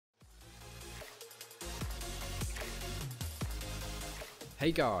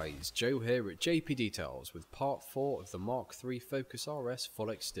Hey guys, Joe here at JP Details with part 4 of the Mark III Focus RS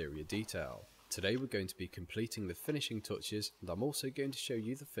full exterior detail. Today we're going to be completing the finishing touches and I'm also going to show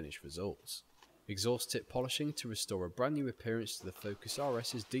you the finished results. Exhaust tip polishing to restore a brand new appearance to the Focus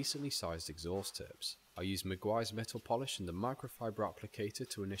RS's decently sized exhaust tips. I used Meguiar's metal polish and the microfiber applicator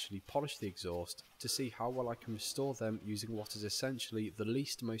to initially polish the exhaust to see how well I can restore them using what is essentially the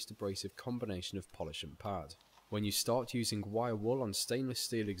least most abrasive combination of polish and pad. When you start using wire wool on stainless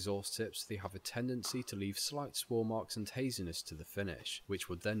steel exhaust tips, they have a tendency to leave slight swirl marks and haziness to the finish, which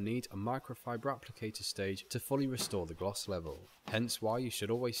would then need a microfiber applicator stage to fully restore the gloss level. Hence why you should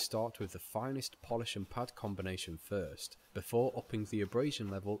always start with the finest polish and pad combination first, before upping the abrasion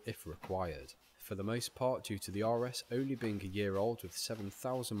level if required. For the most part, due to the RS only being a year old with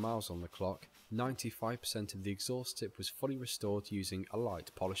 7,000 miles on the clock, 95% of the exhaust tip was fully restored using a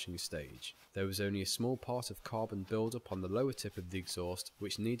light polishing stage. There was only a small part of carbon buildup on the lower tip of the exhaust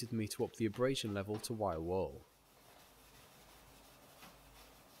which needed me to up the abrasion level to wire wool.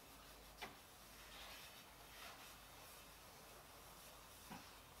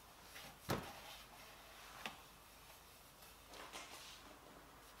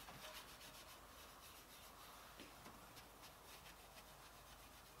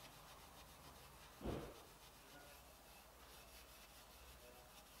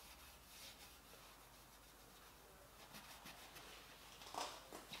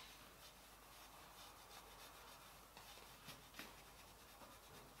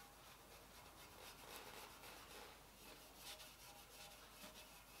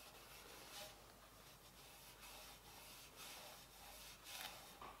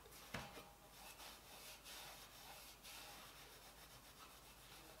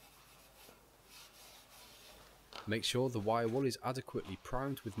 Make sure the wire wool is adequately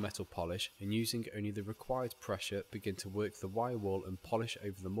primed with metal polish and using only the required pressure begin to work the wire wool and polish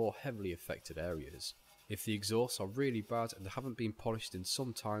over the more heavily affected areas. If the exhausts are really bad and haven't been polished in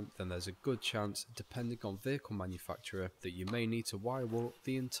some time, then there's a good chance, depending on vehicle manufacturer, that you may need to wire wool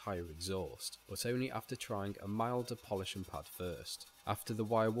the entire exhaust, but only after trying a milder polish and pad first. After the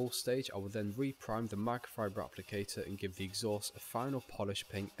wire wool stage, I will then reprime the microfiber applicator and give the exhaust a final polish,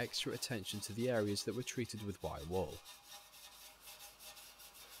 paying extra attention to the areas that were treated with wire wool.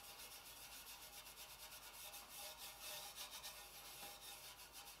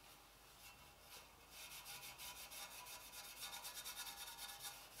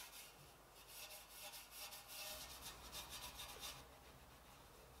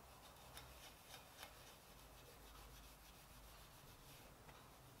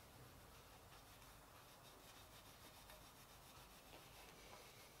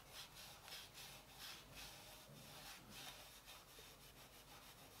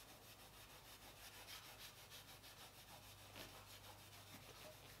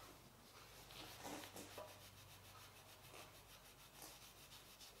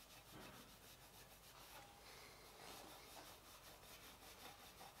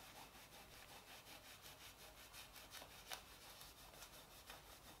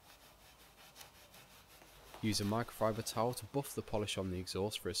 Use a microfiber towel to buff the polish on the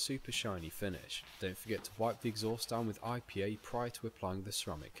exhaust for a super shiny finish. Don't forget to wipe the exhaust down with IPA prior to applying the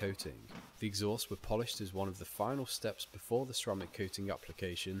ceramic coating. The exhausts were polished as one of the final steps before the ceramic coating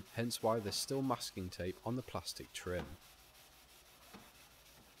application, hence why there's still masking tape on the plastic trim.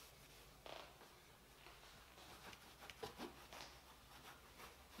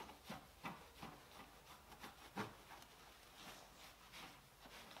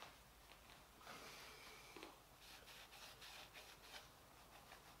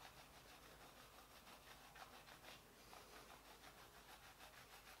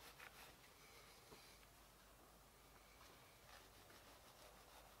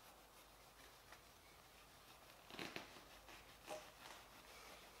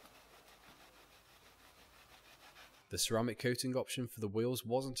 The ceramic coating option for the wheels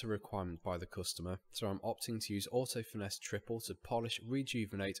wasn't a requirement by the customer, so I'm opting to use Auto Finesse Triple to polish,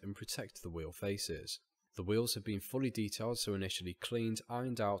 rejuvenate and protect the wheel faces. The wheels have been fully detailed, so initially cleaned,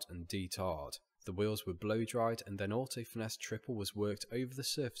 ironed out and detarred. The wheels were blow dried and then Auto Finesse Triple was worked over the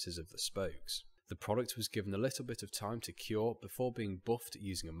surfaces of the spokes. The product was given a little bit of time to cure before being buffed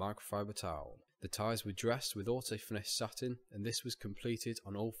using a microfiber towel. The tyres were dressed with Auto Finesse satin and this was completed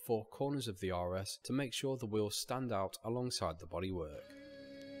on all 4 corners of the RS to make sure the wheels stand out alongside the bodywork.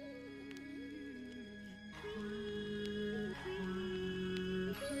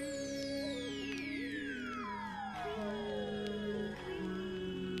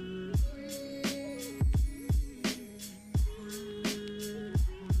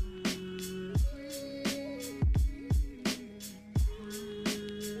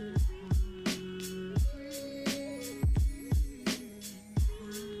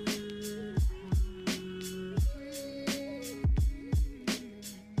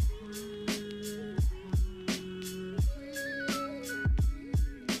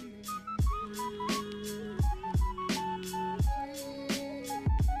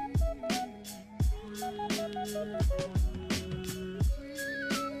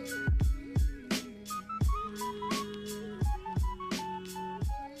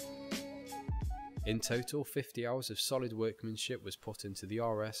 In total, 50 hours of solid workmanship was put into the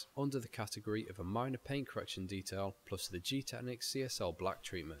RS under the category of a minor paint correction detail plus the G-Technics CSL black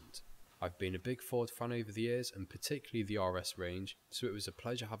treatment. I've been a big Ford fan over the years and particularly the RS range, so it was a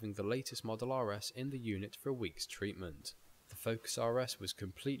pleasure having the latest model RS in the unit for a week's treatment. The Focus RS was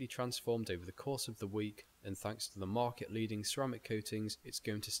completely transformed over the course of the week, and thanks to the market leading ceramic coatings, it's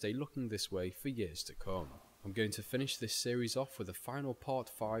going to stay looking this way for years to come. I'm going to finish this series off with a final part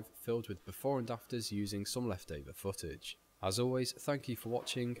 5 filled with before and afters using some leftover footage. As always, thank you for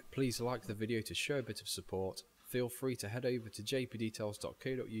watching. Please like the video to show a bit of support. Feel free to head over to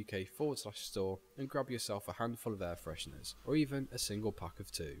jpdetails.co.uk/store and grab yourself a handful of air fresheners, or even a single pack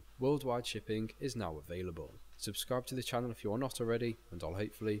of 2. Worldwide shipping is now available. Subscribe to the channel if you are not already, and I'll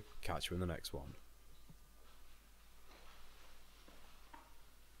hopefully catch you in the next one.